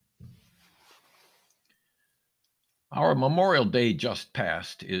Our Memorial Day just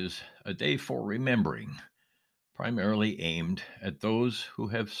passed is a day for remembering, primarily aimed at those who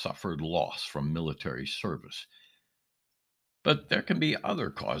have suffered loss from military service. But there can be other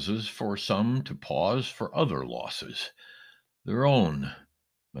causes for some to pause for other losses, their own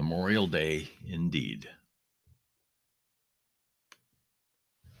Memorial Day indeed.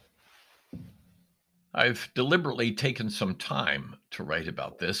 I've deliberately taken some time to write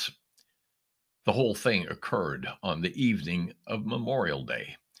about this. The whole thing occurred on the evening of Memorial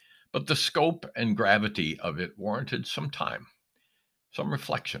Day, but the scope and gravity of it warranted some time, some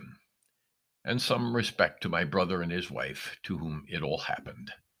reflection, and some respect to my brother and his wife, to whom it all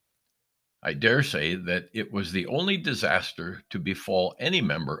happened. I dare say that it was the only disaster to befall any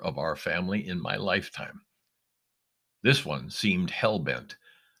member of our family in my lifetime. This one seemed hell bent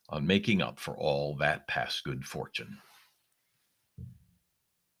on making up for all that past good fortune.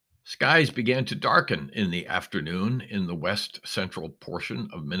 Skies began to darken in the afternoon in the west central portion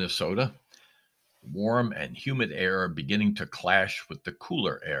of Minnesota, warm and humid air beginning to clash with the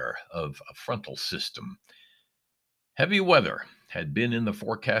cooler air of a frontal system. Heavy weather had been in the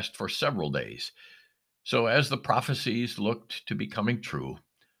forecast for several days, so as the prophecies looked to be coming true,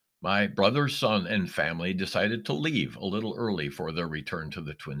 my brother's son and family decided to leave a little early for their return to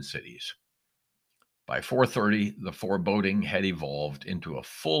the Twin Cities. By 4:30, the foreboding had evolved into a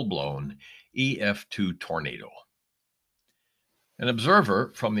full-blown EF2 tornado. An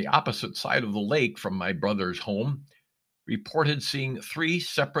observer from the opposite side of the lake from my brother's home reported seeing three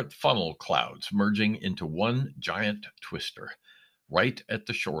separate funnel clouds merging into one giant twister right at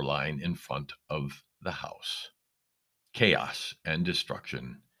the shoreline in front of the house. Chaos and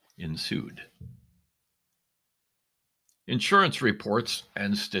destruction ensued. Insurance reports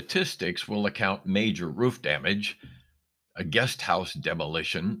and statistics will account major roof damage, a guest house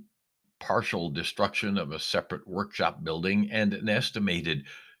demolition, partial destruction of a separate workshop building, and an estimated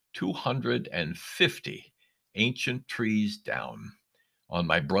 250 ancient trees down on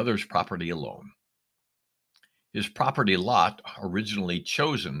my brother's property alone. His property lot, originally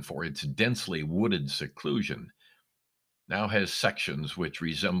chosen for its densely wooded seclusion, now has sections which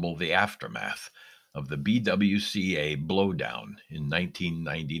resemble the aftermath of the BWCA blowdown in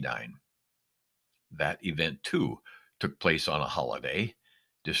 1999. That event, too, took place on a holiday,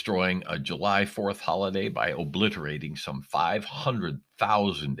 destroying a July 4th holiday by obliterating some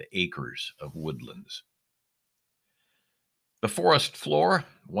 500,000 acres of woodlands. The forest floor,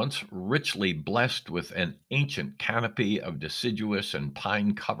 once richly blessed with an ancient canopy of deciduous and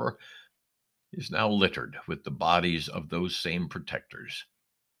pine cover, is now littered with the bodies of those same protectors.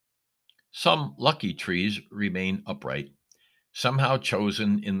 Some lucky trees remain upright, somehow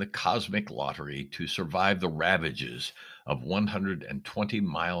chosen in the cosmic lottery to survive the ravages of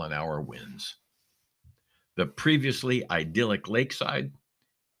 120-mile-an-hour winds. The previously idyllic lakeside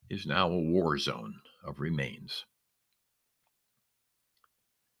is now a war zone of remains.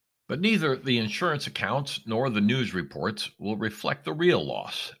 But neither the insurance accounts nor the news reports will reflect the real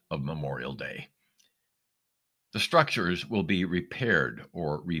loss of Memorial Day. The structures will be repaired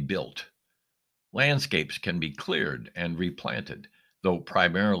or rebuilt. Landscapes can be cleared and replanted, though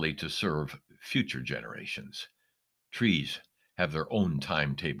primarily to serve future generations. Trees have their own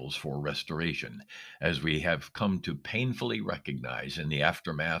timetables for restoration, as we have come to painfully recognize in the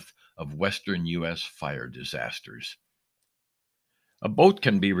aftermath of Western U.S. fire disasters. A boat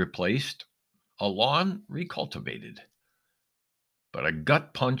can be replaced, a lawn recultivated. But a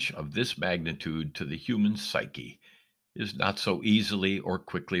gut punch of this magnitude to the human psyche is not so easily or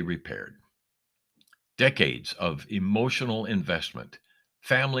quickly repaired. Decades of emotional investment,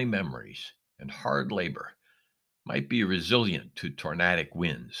 family memories, and hard labor might be resilient to tornadic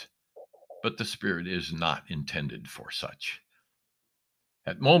winds, but the spirit is not intended for such.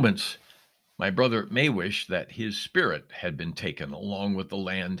 At moments, my brother may wish that his spirit had been taken along with the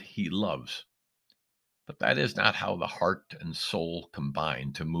land he loves, but that is not how the heart and soul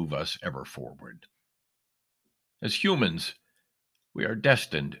combine to move us ever forward. As humans, we are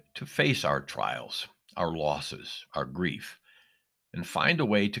destined to face our trials, our losses, our grief, and find a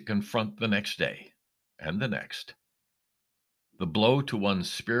way to confront the next day and the next. The blow to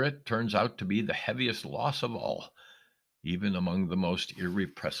one's spirit turns out to be the heaviest loss of all, even among the most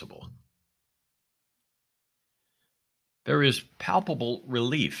irrepressible. There is palpable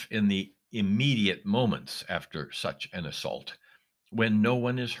relief in the immediate moments after such an assault, when no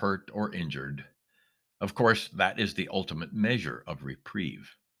one is hurt or injured. Of course, that is the ultimate measure of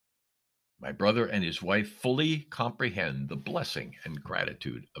reprieve. My brother and his wife fully comprehend the blessing and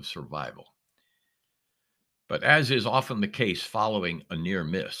gratitude of survival. But as is often the case following a near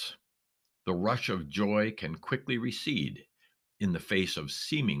miss, the rush of joy can quickly recede in the face of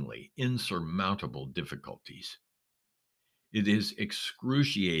seemingly insurmountable difficulties. It is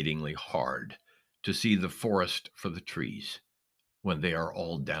excruciatingly hard to see the forest for the trees when they are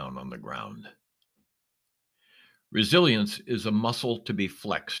all down on the ground. Resilience is a muscle to be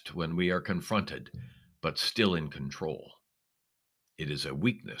flexed when we are confronted, but still in control. It is a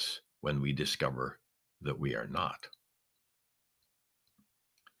weakness when we discover that we are not.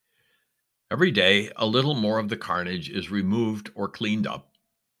 Every day, a little more of the carnage is removed or cleaned up,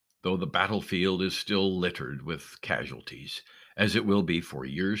 though the battlefield is still littered with casualties, as it will be for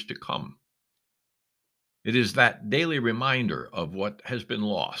years to come. It is that daily reminder of what has been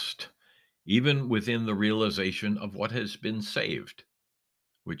lost, even within the realization of what has been saved,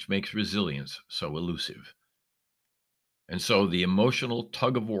 which makes resilience so elusive. And so the emotional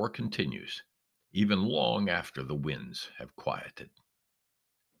tug of war continues, even long after the winds have quieted.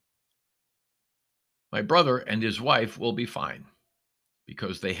 My brother and his wife will be fine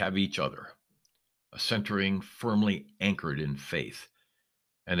because they have each other, a centering firmly anchored in faith,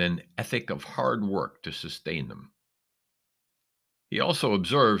 and an ethic of hard work to sustain them. He also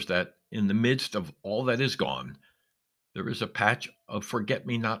observes that in the midst of all that is gone, there is a patch of forget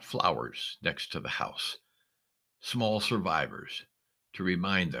me not flowers next to the house, small survivors to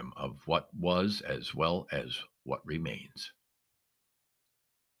remind them of what was as well as what remains.